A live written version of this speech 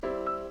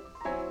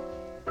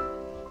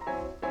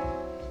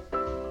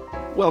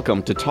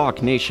Welcome to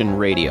Talk Nation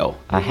Radio,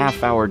 a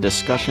half-hour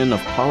discussion of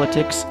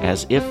politics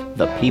as if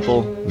the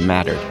people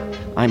mattered.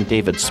 I'm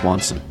David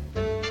Swanson.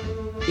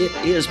 It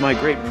is my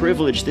great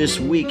privilege this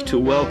week to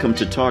welcome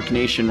to Talk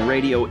Nation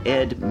Radio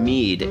Ed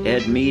Mead.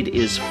 Ed Mead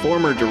is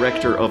former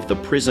director of the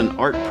Prison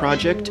Art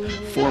Project,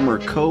 former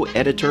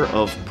co-editor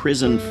of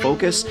Prison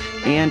Focus,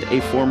 and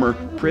a former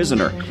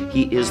prisoner.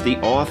 He is the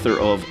author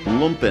of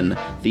Lumpen,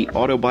 the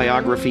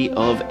autobiography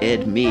of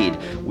Ed Mead.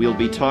 We'll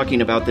be talking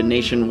about the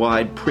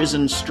nationwide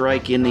prison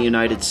strike in the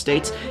United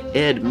States.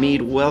 Ed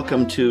Mead,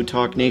 welcome to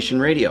Talk Nation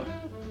Radio.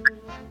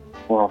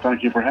 Well,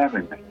 thank you for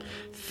having me.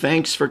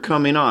 Thanks for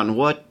coming on.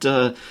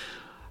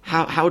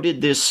 How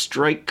did this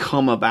strike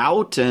come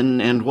about,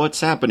 and what's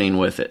happening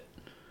with it?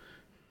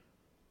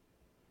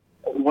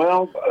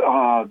 Well,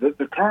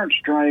 the current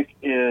strike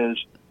is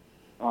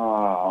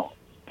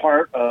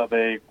part of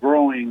a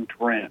growing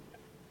trend.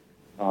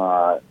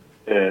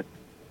 It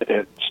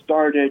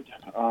started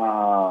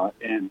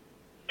in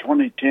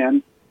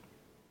 2010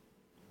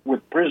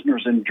 with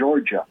prisoners in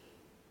Georgia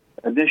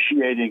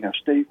initiating a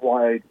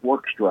statewide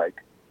work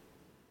strike.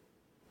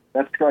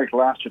 That strike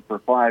lasted for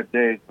 5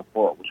 days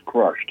before it was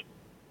crushed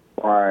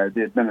by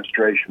the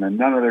administration, and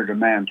none of their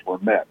demands were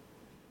met.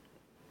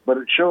 But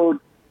it showed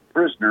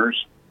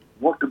prisoners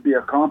what could be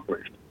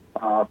accomplished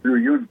through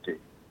unity.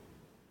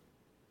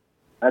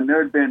 And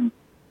there had been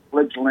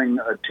fledgling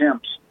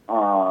attempts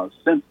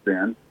since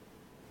then.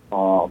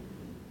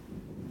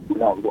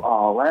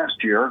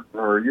 Last year,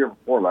 or a year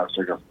before last,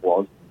 I guess it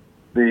was,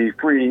 the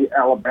Free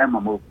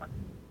Alabama movement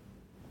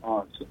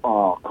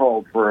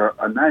called for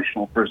a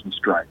national prison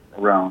strike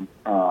around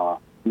the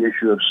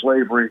issue of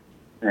slavery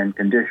and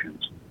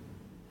conditions.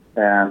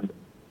 And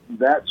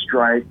that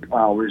strike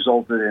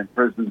resulted in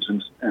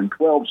prisons in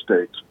 12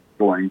 states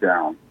going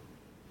down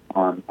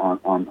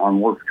on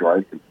work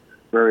strike and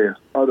various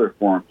other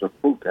forms of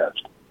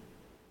protest.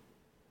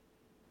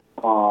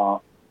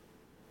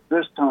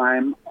 This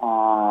time,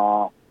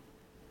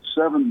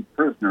 7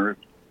 prisoners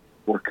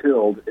were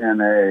killed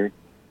in a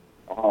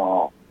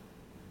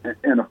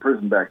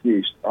prison back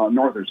east,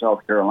 North or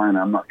South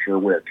Carolina, I'm not sure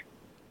which.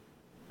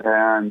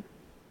 And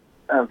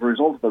as a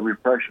result of the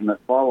repression that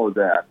followed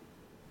that,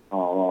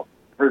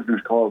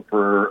 prisoners called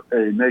for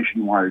a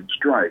nationwide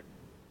strike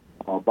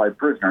by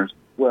prisoners.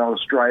 Well, a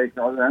strike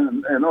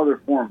and other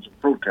forms of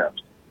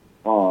protest.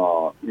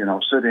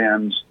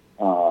 Sit-ins,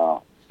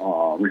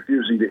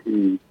 refusing to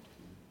eat,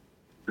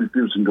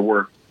 refusing to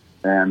work,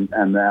 and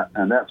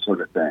that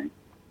sort of thing.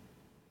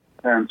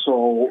 And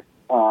so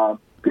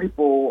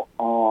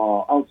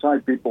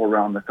outside people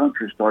around the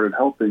country started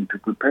helping to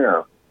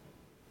prepare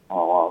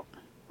for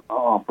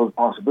the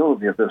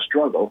possibility of this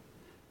struggle.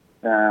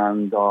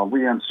 And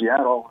we in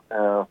Seattle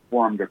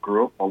formed a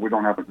group. We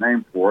don't have a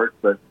name for it,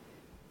 but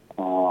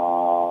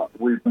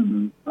we've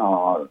been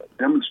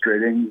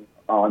demonstrating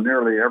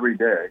nearly every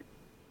day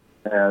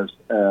as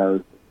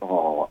the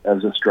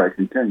strike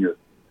continues.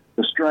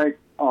 The strike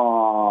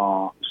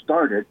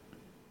started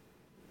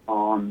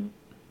on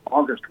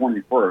August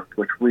 21st,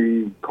 which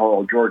we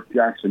call George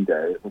Jackson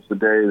Day. It was the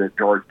day that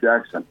George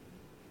Jackson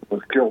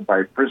was killed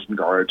by prison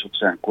guards at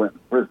San Quentin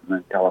Prison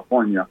in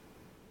California.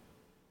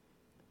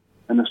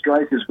 And the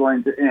strike is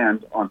going to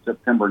end on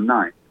September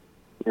 9th.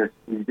 It's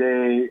the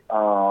day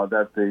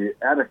that the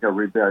Attica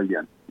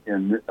Rebellion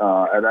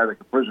at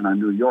Attica Prison in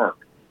New York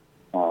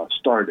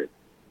started.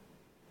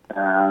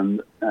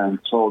 And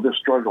so this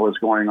struggle is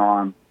going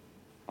on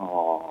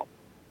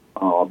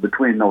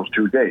between those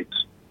two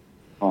dates,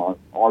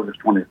 August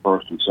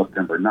 21st and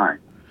September 9th.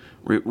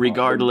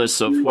 Regardless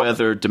of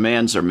whether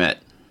demands are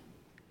met.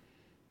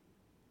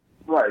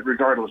 Right,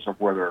 regardless of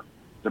whether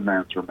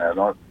demands are met.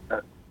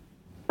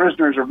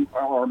 Prisoners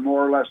are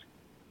more or less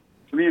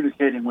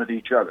communicating with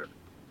each other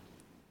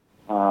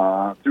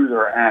through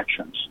their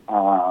actions.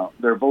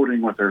 They're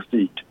voting with their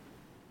feet,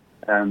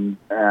 and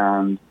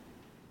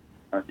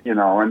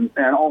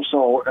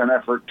also an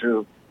effort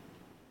to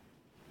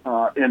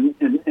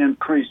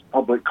increase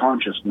public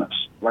consciousness.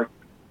 Like,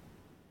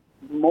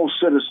 most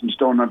citizens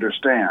don't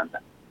understand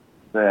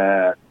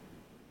that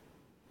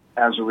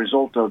as a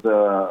result of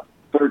the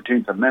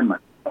 13th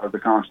Amendment of the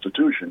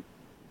Constitution,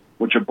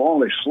 which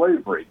abolished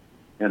slavery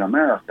in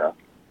America,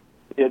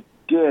 it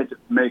did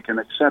make an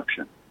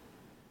exception.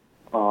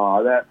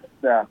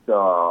 That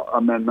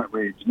amendment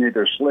reads,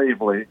 neither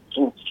slavery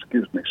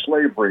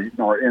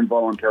nor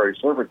involuntary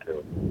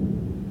servitude,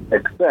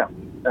 except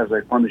as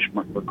a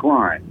punishment for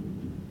crime,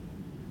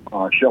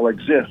 shall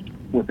exist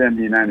within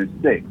the United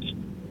States.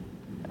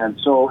 And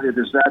so it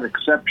is that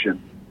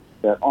exception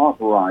that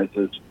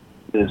authorizes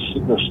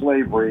the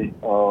slavery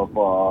of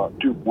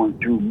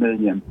 2.2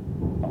 million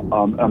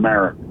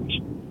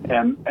Americans,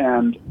 and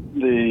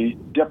the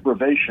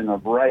deprivation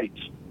of rights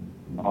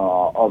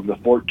of the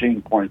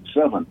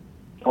 14.7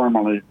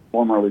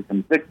 formerly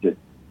convicted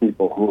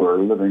people who are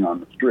living on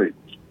the streets.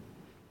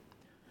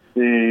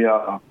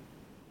 The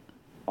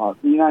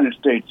United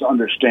States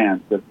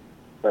understands that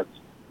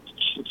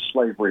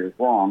slavery is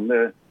wrong.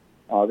 They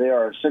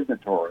are a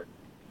signatory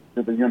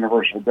to the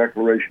Universal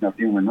Declaration of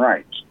Human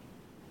Rights.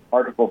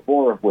 Article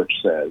 4 of which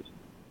says,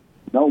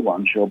 "No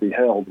one shall be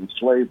held in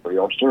slavery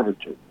or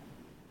servitude.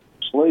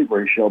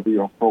 Slavery shall be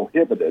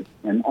prohibited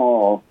in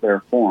all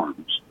their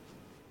forms."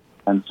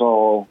 And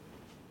so,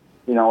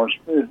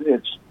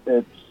 it's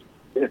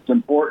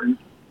important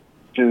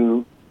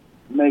to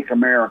make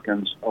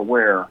Americans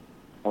aware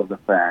of the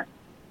fact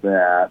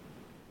that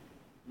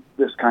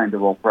this kind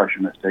of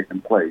oppression has taken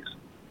place.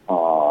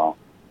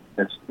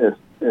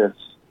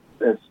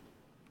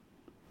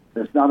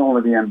 It's not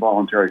only the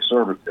involuntary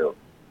servitude;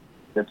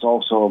 it's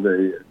also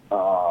the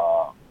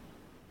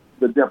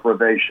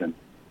deprivation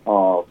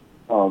of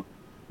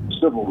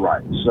civil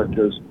rights, such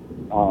as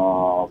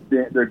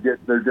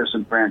they're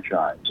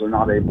disenfranchised; they're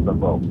not able to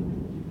vote.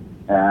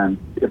 And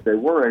if they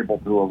were able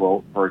to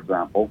vote, for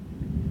example,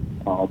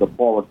 the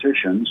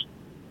politicians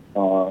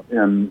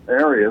in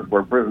areas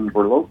where prisons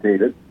were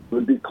located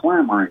would be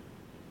clamoring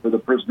for the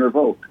prisoner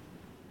vote,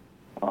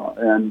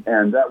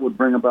 and that would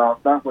bring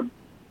about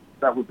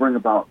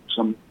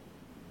some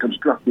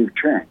constructive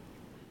change,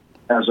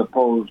 as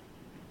opposed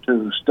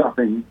to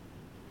stuffing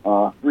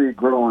 3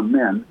 grown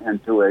men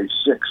into a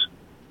 6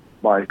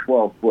 by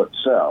 12-foot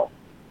cell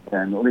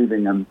and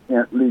leaving them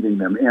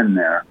in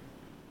there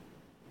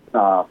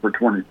for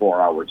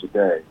 24 hours a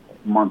day,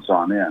 months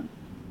on end.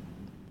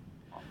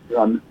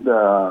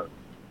 The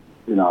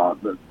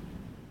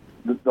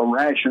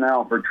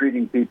rationale for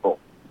treating people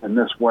in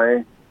this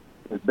way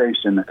is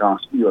based in the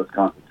U.S.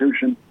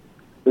 Constitution,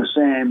 the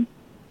same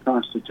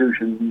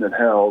Constitution that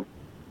held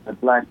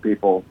that black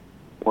people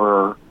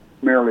were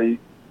merely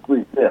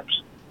 3/5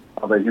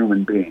 of a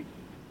human being.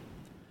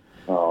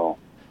 So,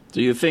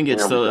 do you think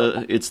it's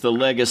the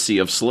legacy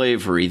of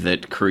slavery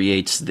that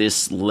creates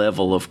this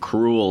level of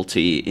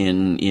cruelty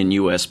in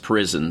U.S.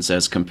 prisons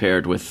as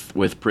compared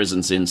with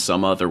prisons in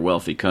some other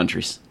wealthy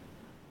countries?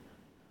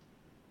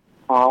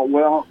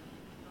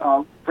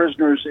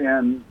 Prisoners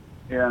in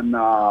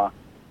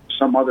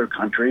some other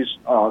countries,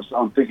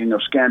 I'm thinking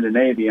of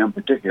Scandinavia in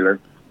particular,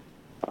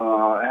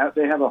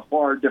 they have a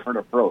far different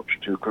approach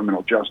to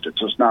criminal justice.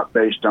 It's not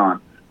based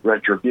on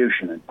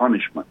retribution and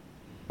punishment.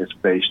 It's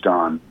based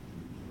on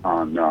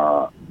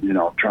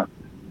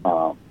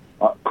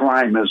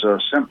crime is a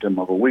symptom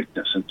of a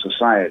weakness in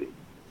society,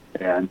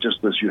 and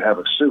just as you have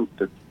a suit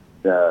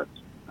that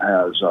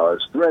is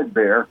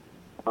threadbare,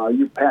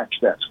 you patch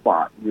that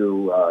spot.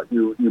 You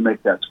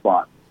make that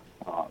spot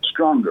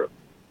stronger,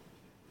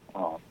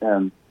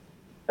 and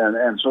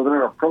so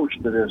their approach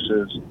to this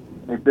is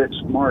a bit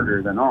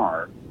smarter than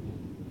ours.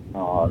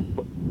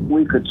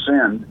 We could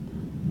send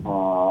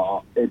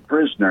a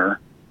prisoner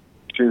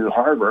to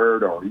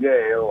Harvard or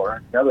Yale or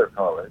any other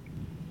college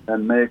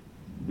and make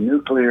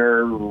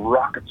nuclear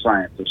rocket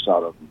scientists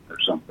out of them or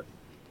something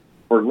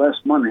for less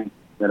money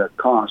than it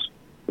costs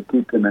to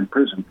keep them in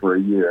prison for a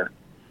year,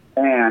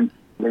 and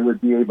they would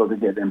be able to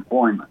get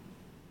employment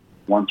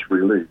once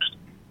released.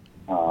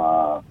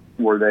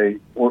 Were they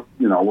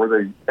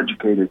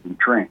educated and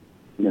trained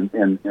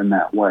in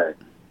that way?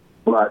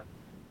 But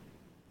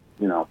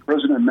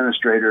prison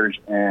administrators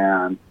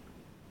and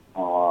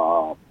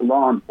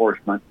law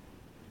enforcement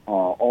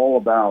are all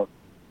about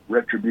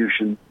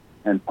retribution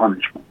and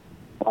punishment.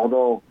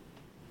 Although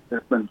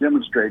it's been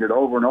demonstrated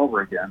over and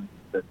over again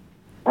that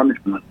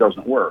punishment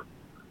doesn't work.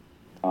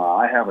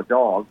 I have a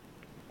dog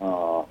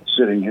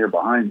sitting here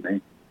behind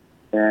me,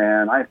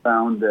 and I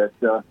found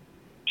that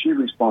she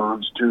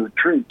responds to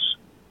treats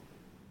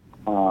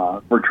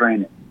for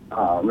training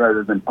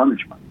rather than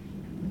punishment.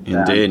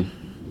 Indeed.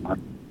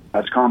 And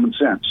that's common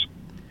sense.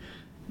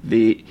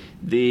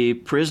 The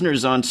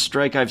prisoners on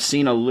strike, I've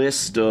seen a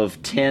list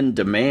of 10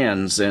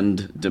 demands,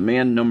 and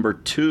demand number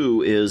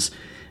 2 is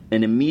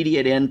an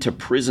immediate end to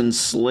prison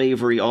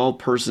slavery. All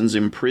persons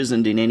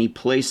imprisoned in any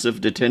place of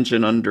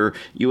detention under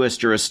U.S.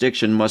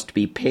 jurisdiction must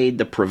be paid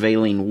the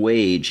prevailing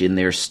wage in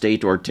their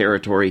state or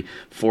territory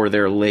for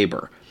their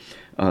labor.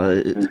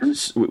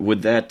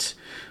 Would that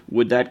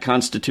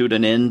constitute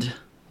an end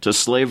to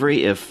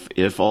slavery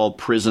if all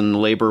prison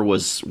labor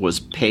was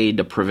paid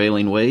a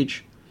prevailing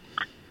wage?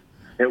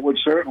 It would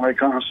certainly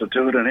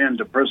constitute an end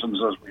to prisons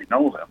as we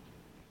know them.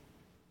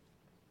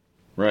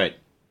 Right.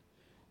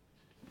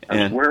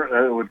 And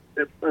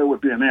it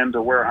would be an end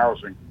to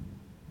warehousing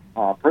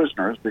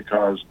prisoners,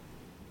 because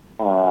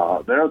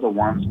they're the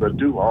ones that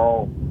do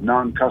all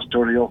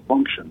non-custodial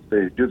functions.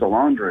 They do the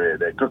laundry,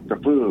 they cook the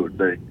food,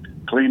 they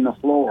clean the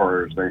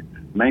floors, they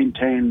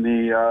maintain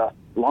the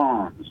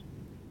lawns.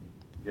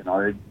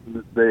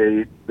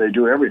 They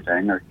do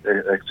everything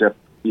except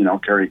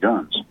carry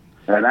guns.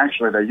 And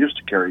actually, they used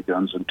to carry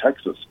guns in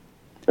Texas.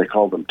 They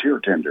called them tear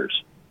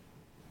tenders.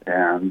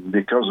 And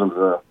because of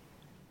the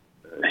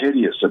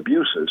hideous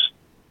abuses,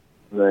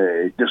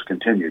 they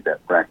discontinued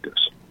that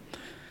practice.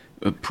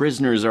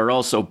 Prisoners are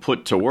also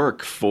put to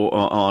work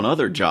on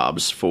other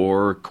jobs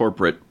for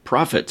corporate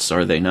profits,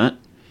 are they not?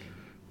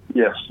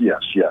 Yes.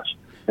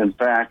 In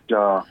fact,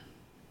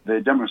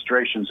 the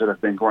demonstrations that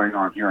have been going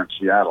on here in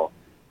Seattle,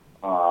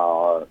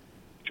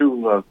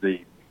 2 of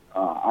the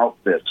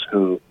outfits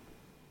who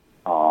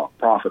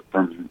profit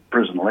from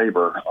prison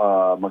labor,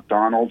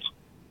 McDonald's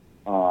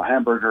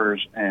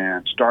hamburgers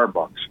and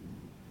Starbucks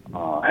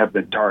have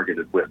been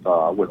targeted with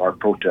our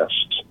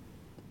protests.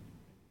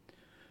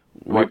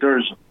 Like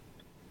there's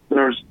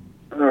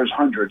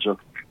hundreds of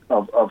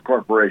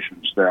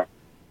corporations that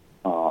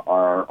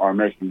are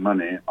making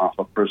money off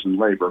of prison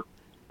labor,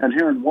 and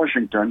here in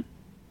Washington,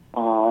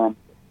 for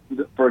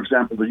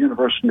example, the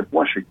University of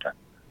Washington,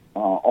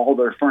 all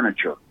their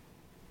furniture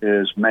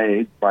is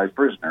made by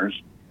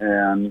prisoners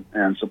and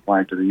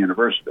supplied to the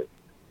university,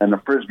 and the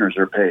prisoners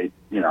are paid,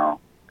 a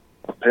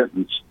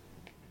pittance.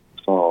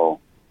 So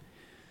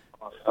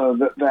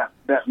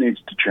that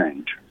needs to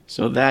change.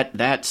 So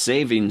that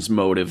savings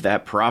motive,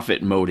 that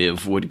profit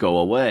motive, would go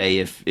away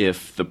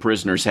if the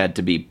prisoners had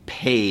to be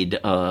paid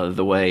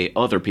the way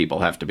other people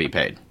have to be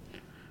paid.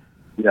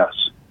 Yes,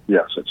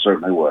 it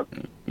certainly would.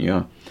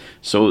 Yeah.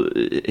 So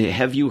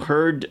have you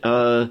heard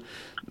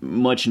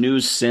much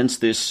news since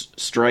this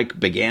strike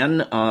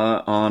began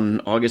on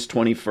August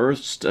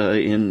 21st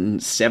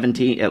in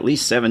at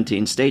least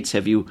 17 states?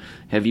 Have you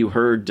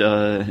heard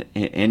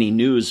any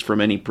news from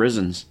any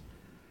prisons?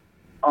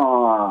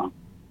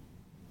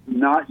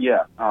 Not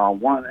yet.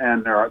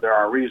 And there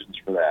are reasons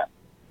for that.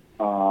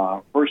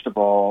 First of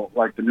all,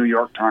 like the New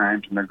York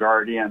Times and the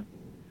Guardian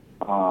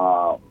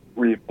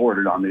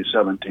reported on these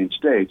 17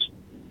 states,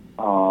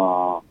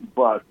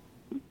 but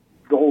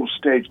those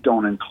states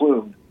don't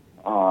include,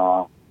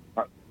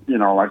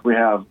 like we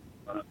have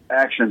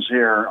actions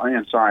here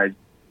inside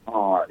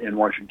in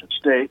Washington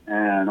State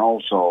and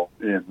also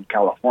in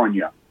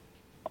California.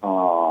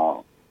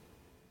 The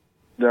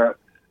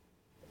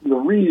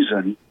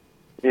reason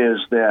is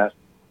that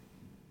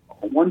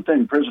one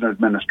thing prison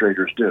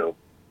administrators do,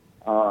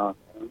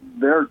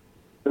 they're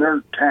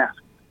tasked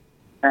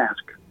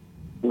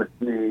with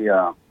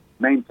the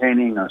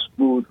maintaining a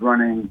smooth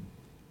running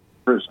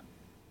prison.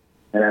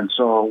 And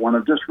so when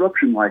a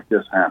disruption like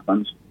this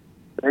happens,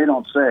 they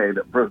don't say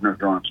that prisoners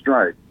are on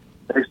strike.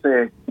 They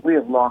say, we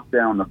have locked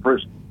down the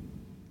prison.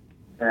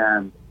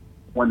 And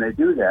when they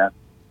do that,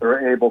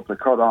 they're able to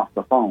cut off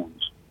the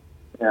phones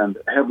and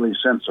heavily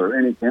censor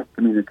any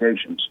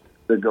communications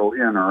that go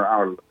in or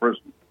out of the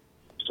prison.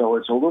 So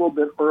it's a little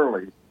bit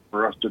early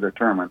for us to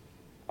determine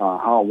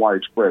how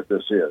widespread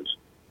this is,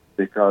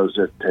 because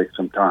it takes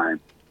some time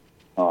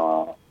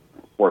for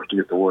us to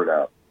get the word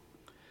out.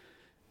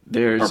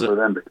 Or for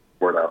them to get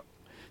the word out.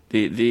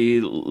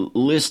 The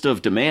list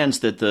of demands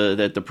that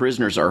the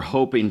prisoners are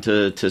hoping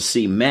to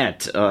see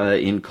met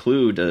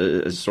include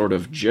a sort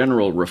of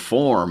general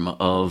reform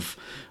of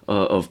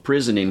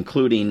prison,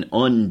 including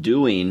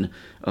undoing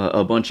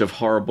a bunch of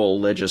horrible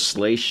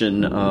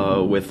legislation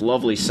with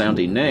lovely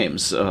sounding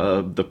names: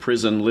 the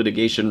Prison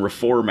Litigation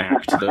Reform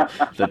Act,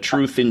 the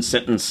Truth in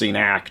Sentencing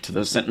Act,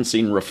 the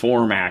Sentencing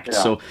Reform Act.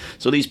 Yeah.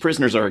 So these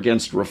prisoners are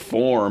against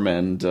reform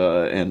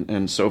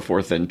and so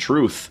forth, and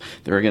truth.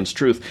 They're against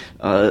truth.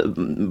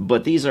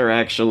 But these are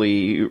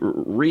actually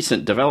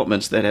recent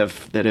developments that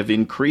have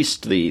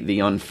increased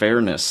the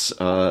unfairness.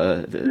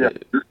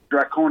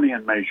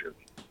 Draconian measures.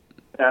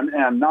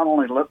 And not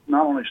only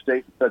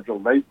state and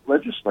federal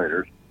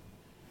legislators,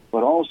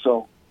 but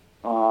also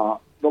the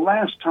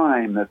last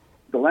time that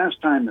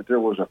there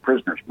was a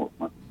prisoners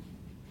movement.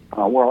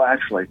 I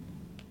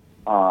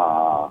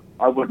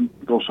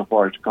wouldn't go so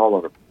far as to call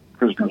it a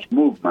prisoners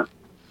movement,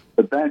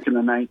 but back in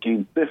the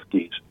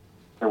 1950s,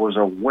 there was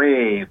a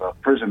wave of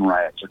prison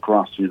riots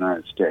across the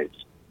United States,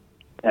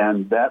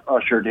 and that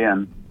ushered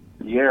in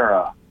the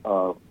era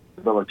of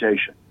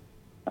rehabilitation.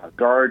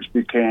 Guards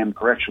became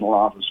correctional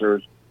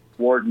officers.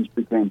 Wardens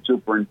became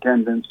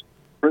superintendents.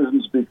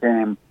 Prisons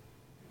became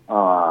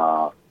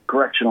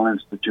correctional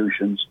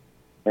institutions.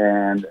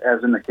 And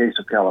as in the case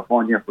of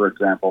California, for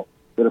example,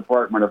 the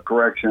Department of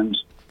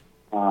Corrections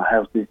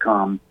has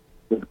become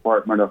the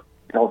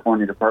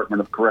California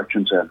Department of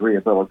Corrections and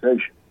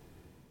Rehabilitation.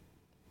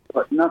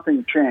 But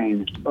nothing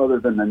changed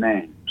other than the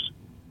names.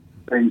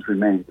 Things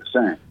remained the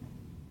same.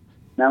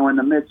 Now, in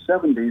the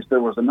mid-'70s, there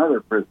was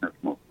another prisoners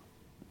movement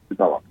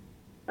developed.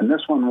 And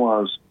this one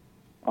was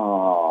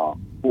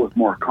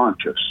more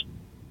conscious.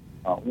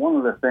 One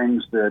of the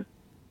things that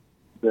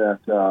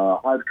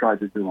I've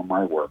tried to do in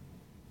my work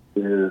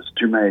is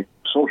to make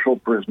social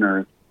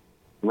prisoners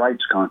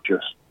rights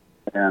conscious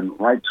and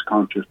rights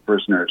conscious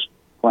prisoners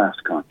class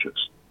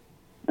conscious.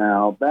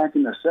 Now, back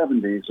in the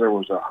 70s, there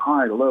was a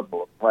high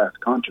level of class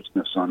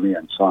consciousness on the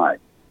inside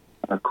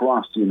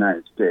across the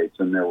United States,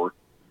 and there were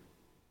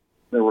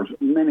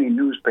many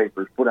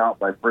newspapers put out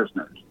by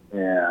prisoners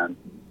and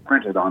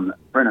printed on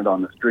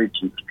the streets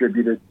and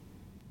distributed.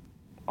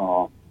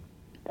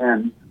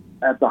 And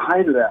at the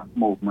height of that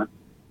movement,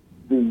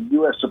 the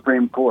U.S.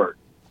 Supreme Court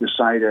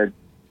decided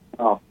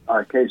a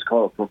case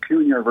called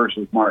Procunior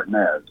versus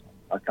Martinez,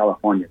 a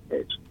California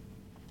case,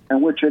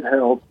 in which it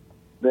held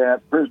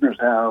that prisoners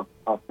have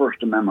a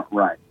First Amendment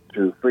right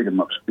to freedom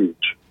of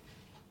speech.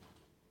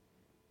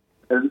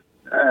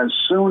 As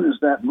soon as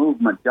that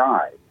movement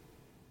died,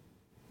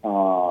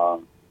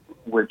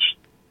 which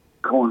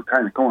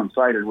kind of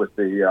coincided with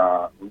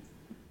the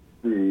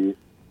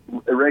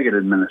Reagan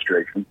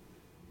administration,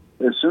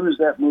 as soon as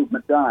that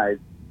movement died,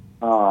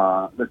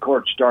 the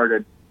court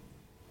started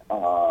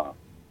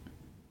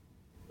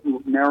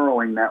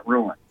narrowing that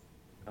ruling,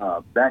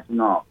 backing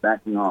off,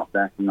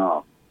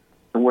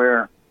 to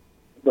where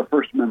the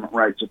First Amendment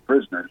rights of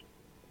prisoners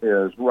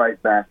is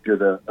right back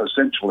to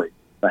essentially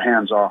the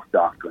hands-off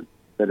doctrine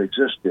that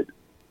existed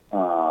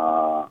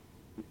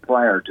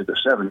prior to the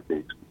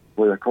 70s,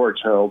 where the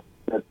courts held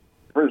that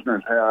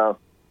prisoners have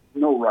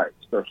no rights.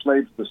 They're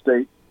slaves of the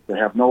state. They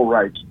have no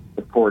rights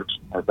the courts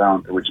are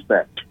bound to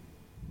respect.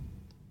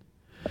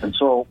 And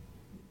so,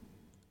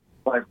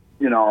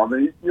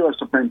 the U.S.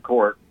 Supreme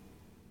Court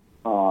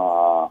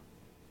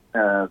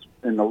has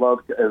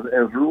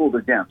ruled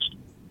against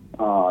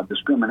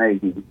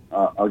discriminating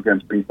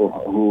against people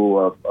who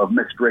of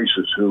mixed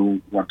races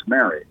who want to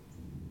marry.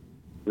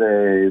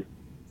 They've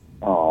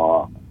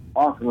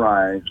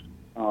authorized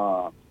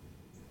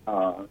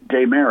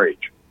gay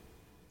marriage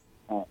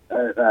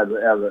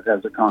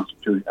as a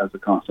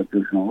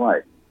constitutional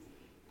right.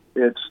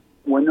 It's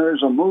when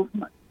there's a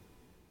movement,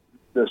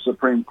 the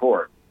Supreme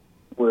Court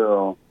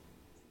will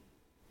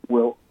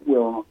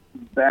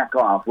back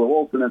off, will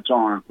open its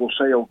arms, will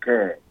say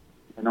okay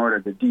in order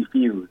to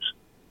defuse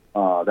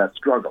that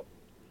struggle.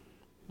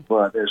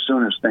 But as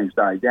soon as things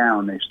die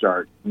down, they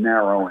start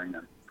narrowing,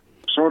 and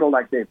sort of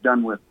like they've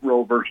done with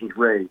Roe versus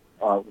Wade.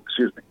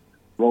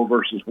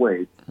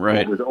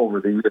 Right.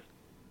 over the years.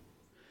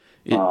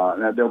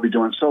 That they'll be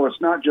doing. So it's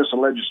not just the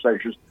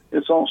legislatures;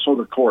 it's also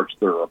the courts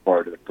that are a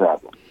part of the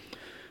problem.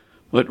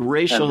 But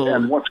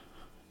racial.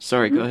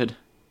 Sorry, go ahead.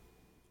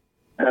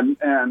 And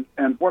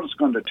what it's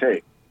going to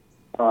take,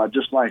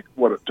 just like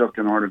what it took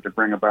in order to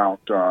bring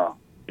about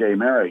gay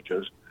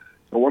marriages,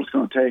 but what it's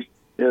going to take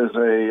is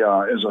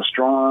a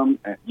strong,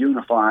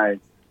 unified,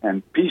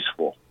 and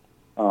peaceful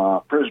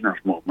prisoners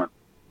movement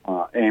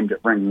aimed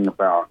at bringing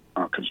about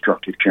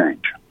constructive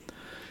change.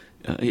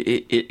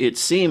 It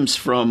seems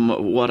from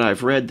what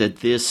I've read that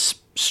this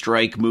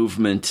strike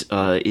movement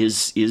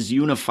is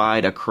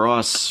unified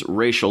across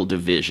racial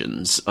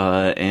divisions,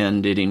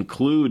 and it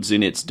includes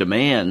in its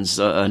demands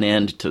an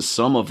end to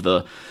some of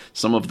the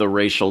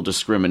racial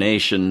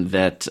discrimination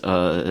that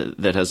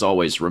has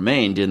always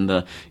remained in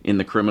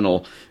the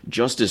criminal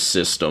justice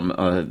system.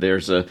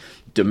 There's a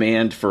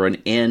demand for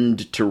an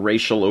end to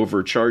racial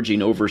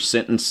overcharging,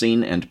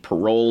 over-sentencing, and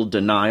parole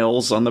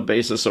denials on the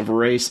basis of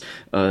race,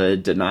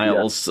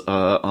 denials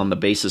on the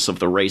basis of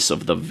the race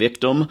of the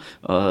victim,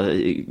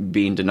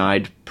 being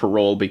denied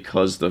parole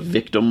because the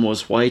victim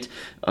was white,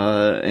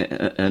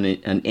 an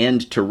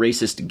end to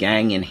racist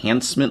gang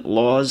enhancement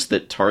laws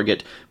that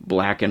target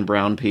black and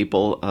brown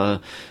people.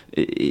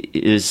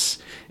 It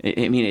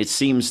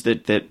seems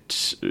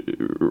that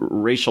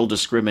racial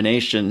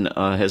discrimination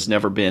has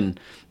never been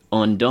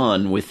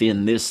undone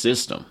within this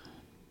system.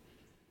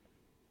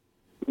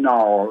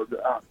 No,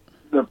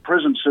 the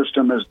prison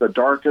system is the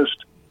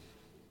darkest,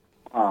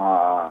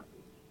 the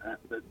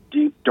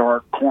deep,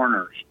 dark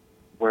corners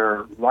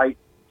where light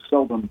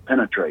seldom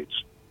penetrates.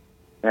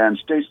 And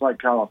states like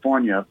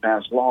California have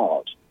passed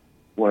laws,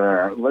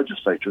 where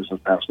legislatures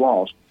have passed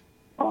laws,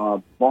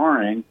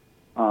 barring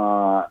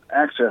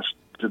access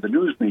to the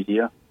news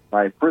media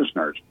by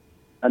prisoners.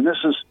 And this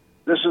is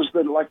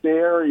the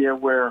area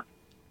where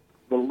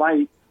the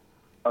light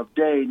of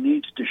day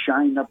needs to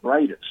shine the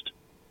brightest,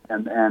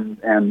 and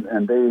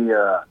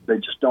they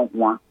just don't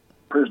want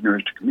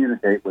prisoners to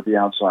communicate with the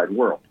outside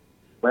world.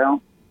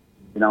 Well,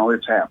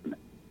 it's happening.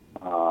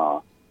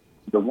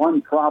 The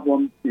one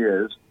problem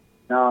is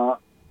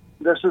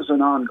this is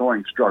an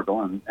ongoing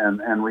struggle,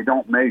 and we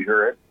don't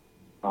measure it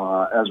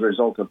as a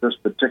result of this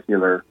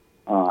particular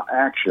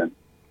action.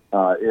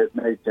 It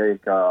may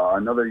take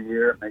another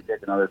year, it may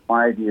take another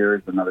 5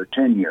 years, another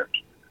 10 years.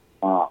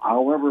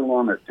 However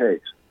long it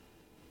takes,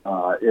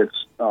 it's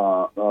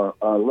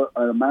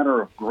a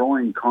matter of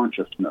growing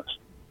consciousness.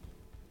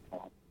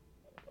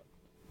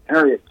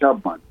 Harriet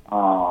Tubman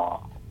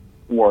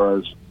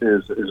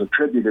is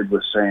attributed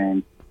with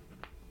saying,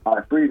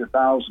 "I freed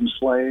 1,000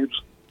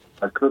 slaves.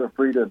 I could have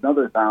freed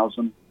another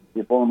 1,000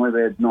 if only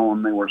they had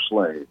known they were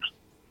slaves."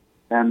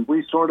 And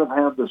we sort of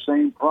have the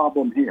same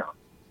problem here.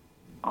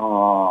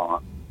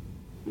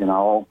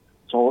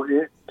 So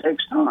it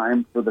takes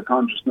time for the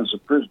consciousness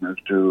of prisoners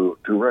to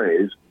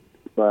raise,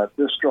 but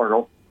this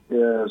struggle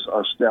is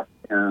a step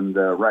in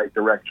the right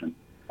direction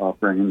of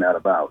bringing that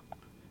about.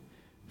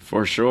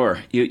 For sure.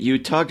 You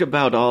talked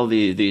about all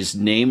these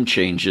name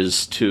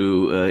changes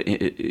to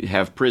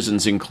have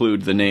prisons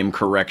include the name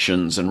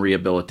corrections and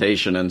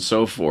rehabilitation and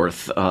so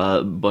forth,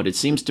 but it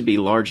seems to be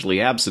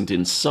largely absent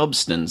in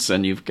substance,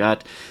 and you've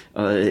got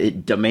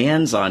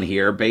demands on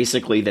here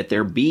basically that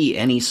there be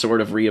any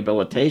sort of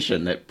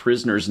rehabilitation, that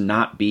prisoners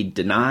not be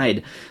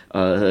denied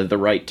the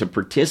right to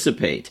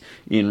participate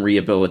in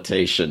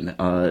rehabilitation,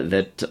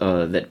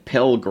 that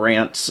Pell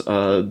Grants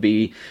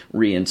be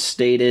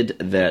reinstated,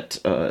 that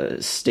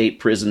state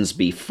prisons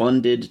be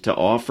funded to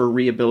offer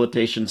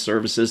rehabilitation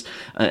services.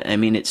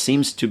 It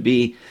seems to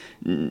be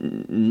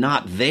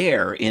not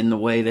there in the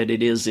way that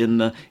it is in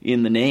the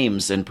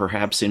names and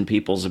perhaps in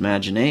people's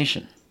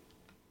imagination.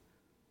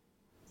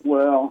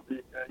 Well,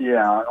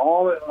 Yeah,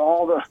 all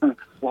the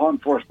law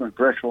enforcement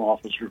correctional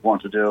officers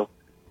want to do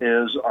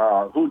is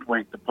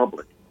hoodwink the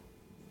public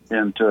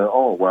into,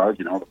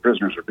 the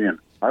prisoners are being,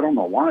 I don't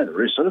know why the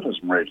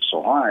recidivism rate is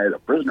so high, the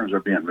prisoners are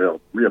being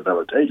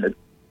rehabilitated.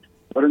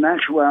 But in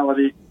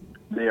actuality,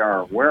 they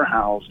are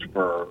warehoused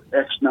for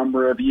X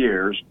number of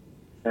years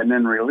and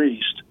then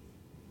released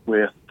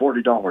with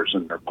 $40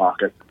 in their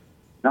pocket,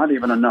 not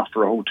even enough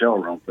for a hotel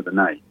room for the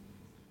night.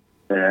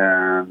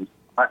 And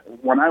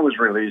when I was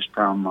released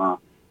from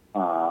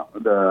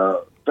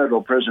the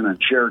federal prison in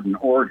Sheridan,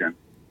 Oregon,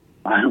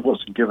 I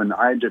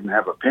didn't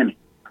have a penny.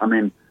 I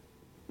mean,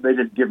 they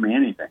didn't give me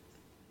anything.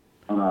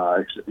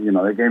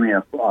 They gave me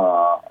a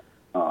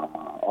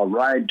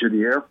ride to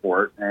the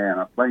airport and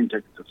a plane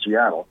ticket to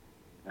Seattle,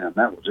 and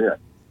that was it.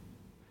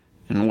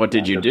 And what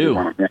did you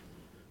do?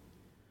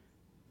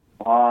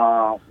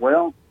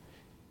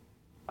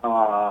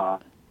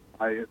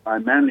 I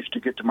managed to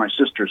get to my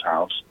sister's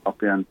house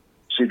up in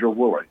Cedar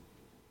Woolley,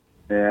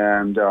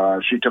 and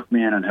she took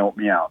me in and helped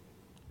me out.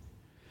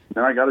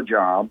 Then I got a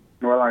job.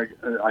 Well, I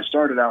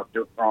started out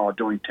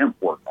doing temp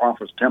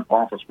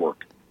office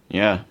work.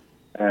 Yeah.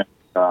 And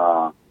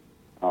got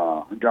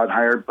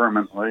hired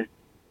permanently,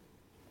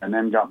 and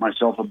then got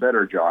myself a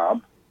better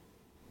job,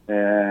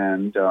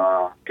 and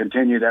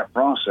continued that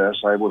process.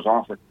 I was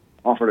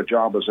offered a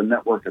job as a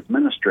network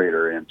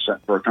administrator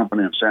for a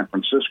company in San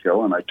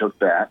Francisco, and I took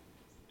that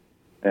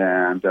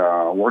and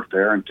worked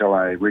there until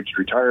I reached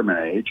retirement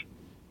age,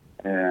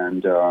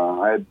 and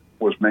I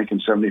was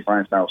making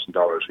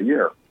 $75,000 a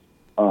year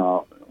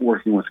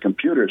working with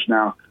computers.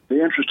 Now,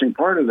 the interesting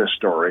part of this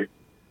story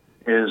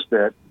is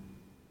that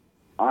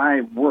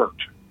I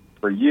worked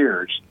for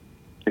years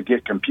to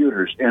get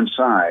computers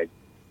inside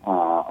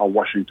a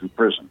Washington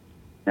prison,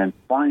 and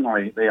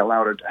finally they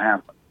allowed it to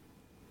happen.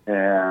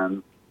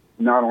 And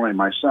not only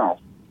myself,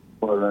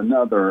 but a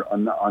number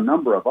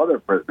of other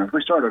prisoners.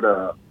 We started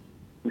a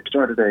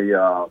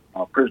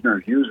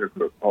prisoners user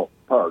group called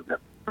PUG,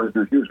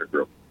 Prisoners User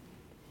Group,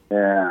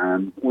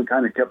 and we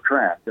kind of kept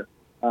track.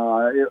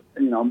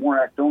 More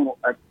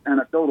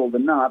anecdotal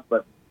than not,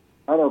 but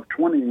out of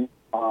 20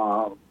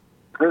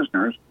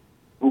 prisoners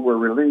who were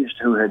released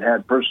who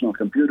had personal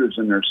computers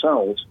in their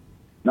cells,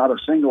 not a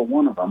single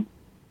one of them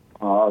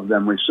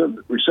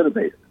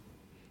recidivated.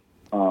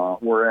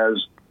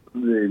 Whereas the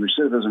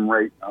recidivism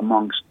rate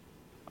amongst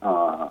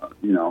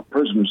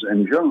prisons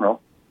in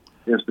general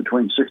is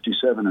between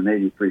 67 and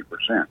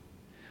 83%.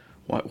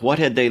 What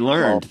had they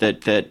learned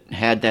that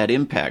had that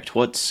impact?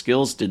 What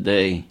skills did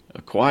they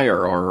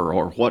acquire,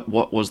 or what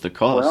was the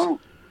cause? Well,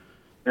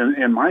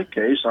 in my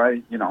case,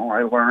 I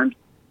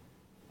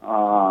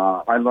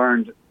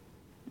learned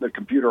the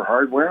computer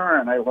hardware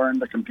and I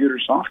learned the computer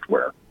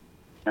software.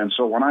 And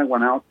so when I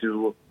went out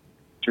to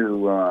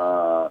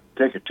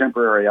take a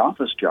temporary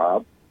office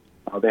job,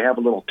 they have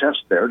a little test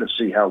there to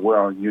see how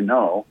well you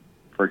know,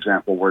 for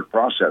example, word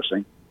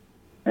processing.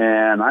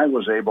 And I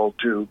was able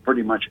to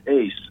pretty much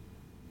ace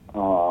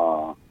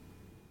all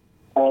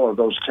of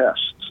those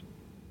tests.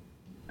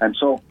 And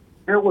so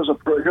here was a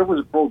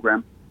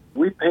program.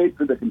 We paid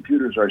for the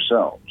computers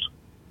ourselves.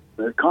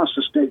 It cost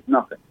the state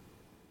nothing.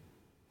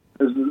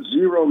 There's a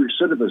zero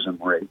recidivism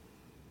rate.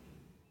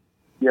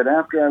 Yet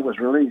after I was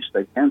released,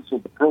 they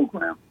canceled the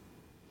program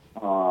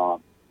for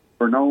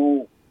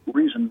no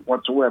reason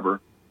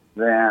whatsoever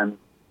than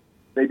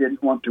they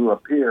didn't want to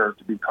appear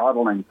to be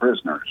coddling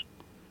prisoners.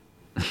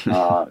 They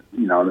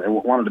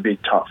wanted to be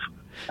tough.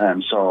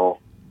 And so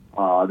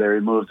they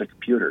removed the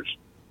computers.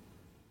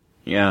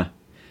 Yeah.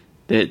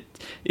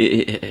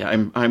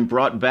 I'm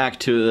brought back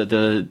to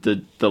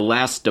the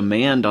last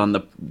demand on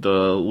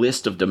the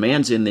list of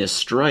demands in this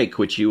strike,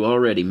 which you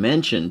already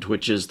mentioned,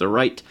 which is the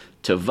right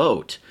to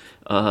vote.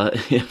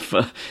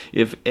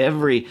 If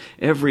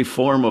every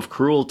form of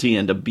cruelty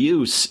and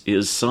abuse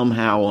is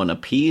somehow an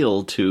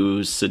appeal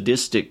to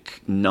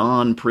sadistic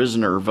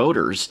non-prisoner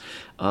voters,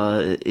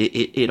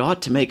 it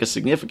ought to make a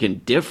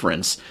significant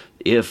difference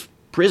if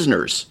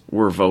prisoners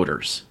were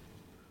voters.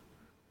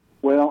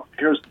 Well,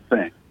 here's the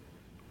thing.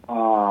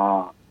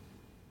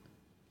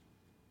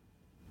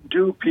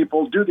 Do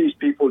these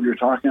people you're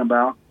talking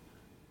about,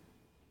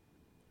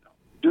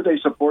 do they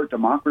support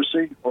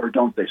democracy or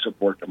don't they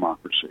support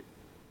democracy?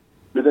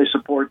 Do they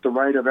support the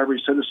right of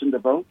every citizen to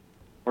vote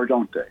or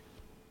don't they?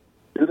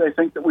 Do they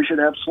think that we should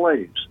have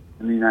slaves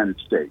in the United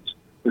States?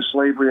 Is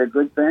slavery a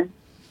good thing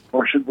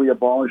or should we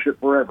abolish it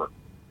forever?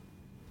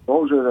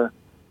 Those are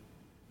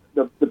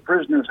the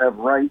prisoners have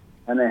right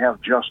and they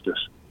have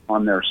justice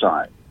on their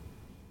side.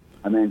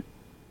 I mean,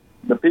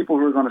 the people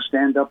who are going to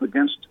stand up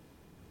against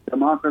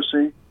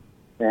democracy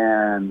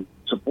and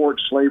support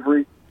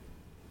slavery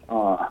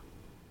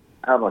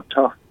have a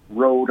tough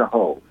row to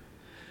hoe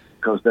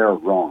because they're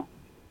wrong.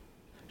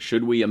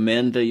 Should we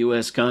amend the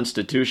U.S.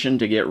 Constitution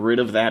to get rid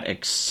of that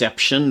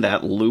exception,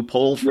 that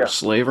loophole for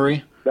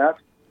slavery?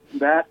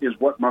 That is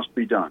what must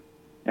be done.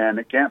 And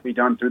it can't be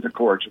done through the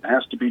courts. It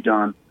has to be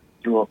done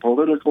through a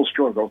political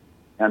struggle.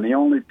 And the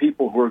only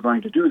people who are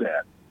going to do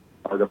that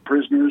are the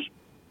prisoners,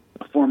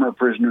 the former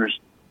prisoners,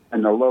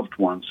 and the loved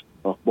ones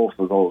both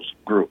of those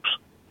groups.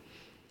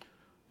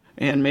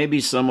 And maybe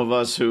some of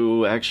us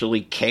who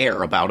actually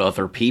care about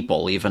other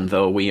people, even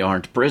though we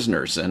aren't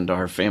prisoners and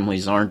our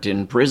families aren't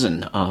in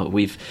prison.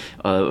 We've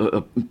a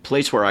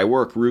place where I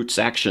work,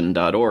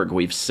 rootsaction.org,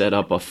 we've set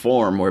up a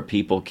form where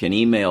people can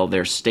email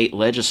their state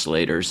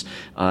legislators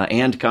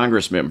and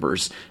Congress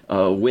members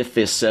with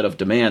this set of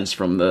demands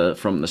from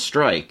the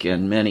strike.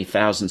 And many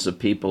thousands of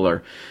people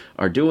are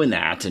doing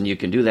that, and you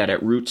can do that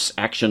at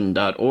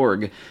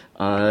rootsaction.org.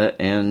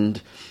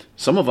 And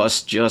some of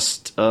us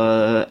just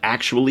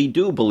actually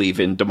do believe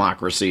in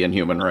democracy and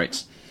human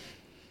rights.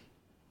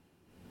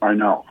 I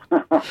know.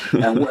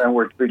 and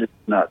we're treated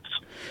nuts.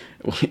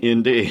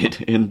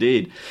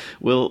 Indeed.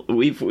 Well,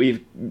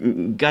 we've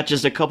got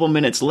just a couple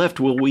minutes left.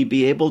 Will we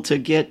be able to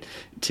get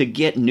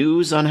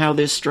news on how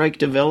this strike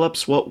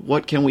develops?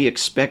 What can we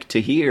expect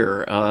to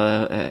hear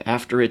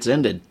after it's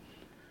ended?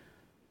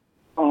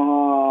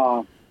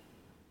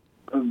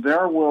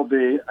 There will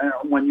be,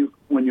 when you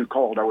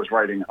called, I was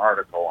writing an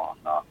article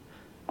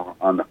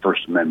on the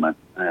First Amendment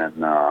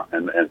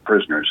and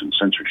prisoners and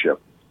censorship.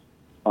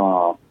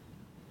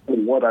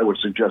 What I would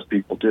suggest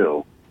people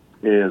do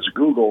is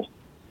Google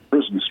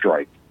prison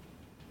strike,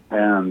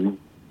 and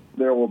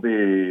there will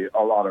be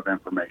a lot of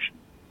information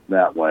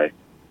that way.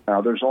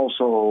 There's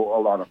also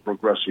a lot of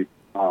progressive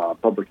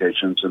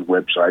publications and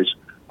websites.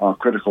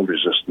 Critical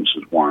Resistance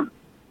is one,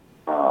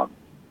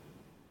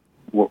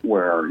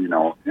 where,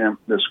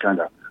 this kind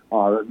of,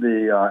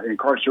 the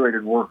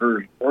Incarcerated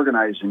Workers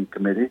Organizing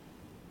Committee,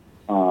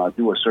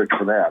 do a search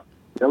for that.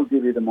 They'll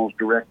give you the most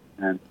direct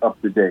and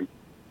up-to-date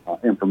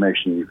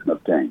information you can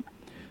obtain.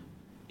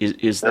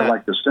 Is They're that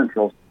like the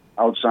Central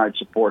Outside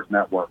Support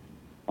Network,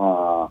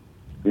 the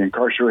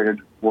Incarcerated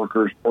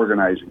Workers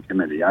Organizing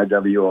Committee,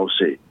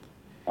 IWOC.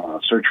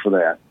 Search for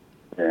that,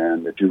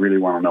 and if you really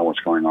want to know what's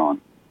going on.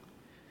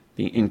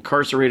 the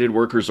Incarcerated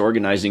Workers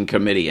Organizing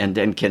Committee, and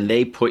then can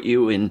they put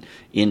you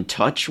in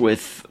touch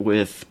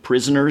with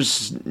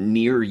prisoners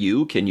near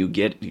you? Can you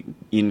get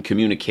in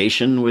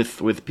communication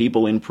with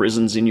people in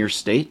prisons in your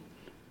state?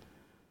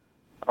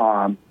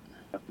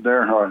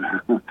 There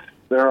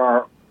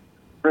are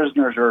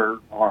prisoners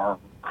are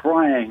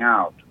crying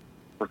out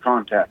for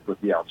contact with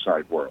the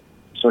outside world.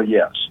 So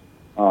yes,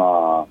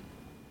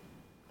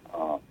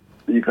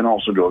 you can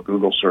also do a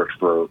Google search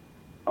for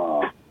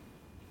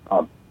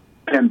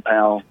pen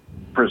pal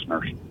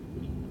prisoners.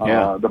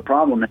 Yeah. The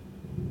problem is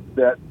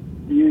that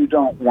you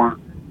don't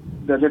want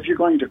that if you're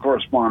going to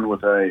correspond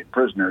with a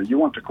prisoner, you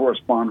want to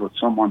correspond with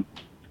someone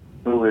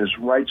who is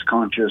rights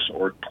conscious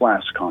or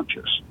class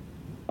conscious,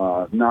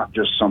 not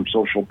just some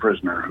social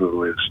prisoner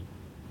who is,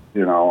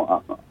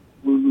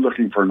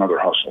 looking for another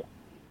hustle.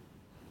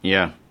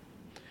 Yeah.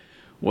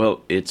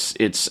 Well,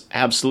 it's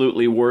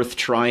absolutely worth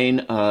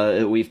trying.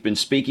 We've been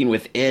speaking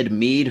with Ed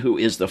Mead, who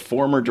is the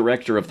former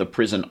director of the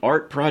Prison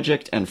Art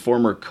Project and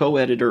former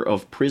co-editor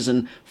of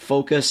Prison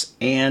Focus,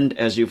 and,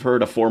 as you've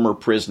heard, a former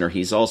prisoner.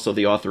 He's also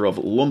the author of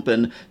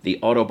Lumpen, the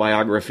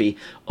autobiography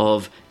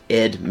of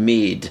Ed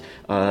Mead.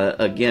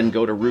 Again,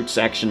 go to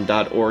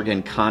rootsaction.org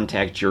and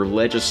contact your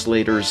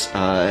legislators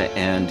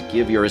and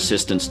give your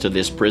assistance to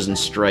this prison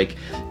strike.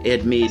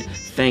 Ed Mead,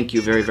 thank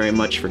you very, very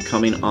much for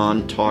coming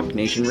on Talk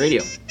Nation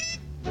Radio.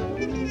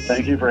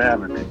 Thank you for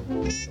having me.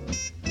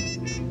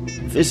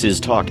 This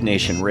is Talk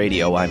Nation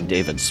Radio. I'm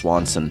David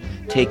Swanson.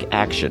 Take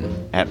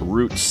action at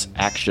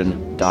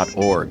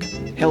rootsaction.org.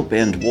 Help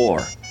end war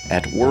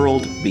at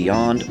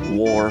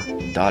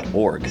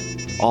worldbeyondwar.org.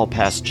 All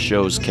past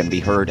shows can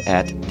be heard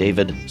at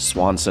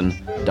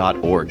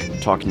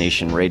davidswanson.org. Talk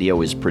Nation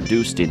Radio is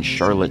produced in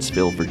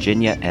Charlottesville,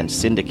 Virginia, and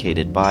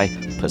syndicated by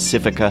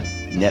Pacifica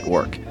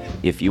Network.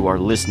 If you are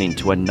listening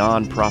to a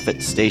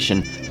non-profit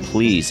station,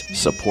 please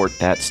support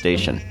that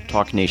station.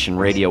 Talk Nation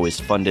Radio is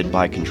funded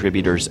by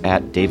contributors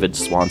at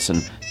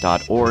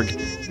davidswanson.org.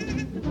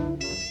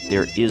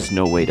 There is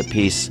no way to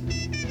peace.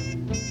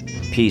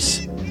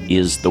 Peace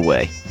is the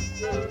way.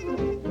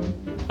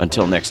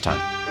 Until next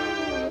time.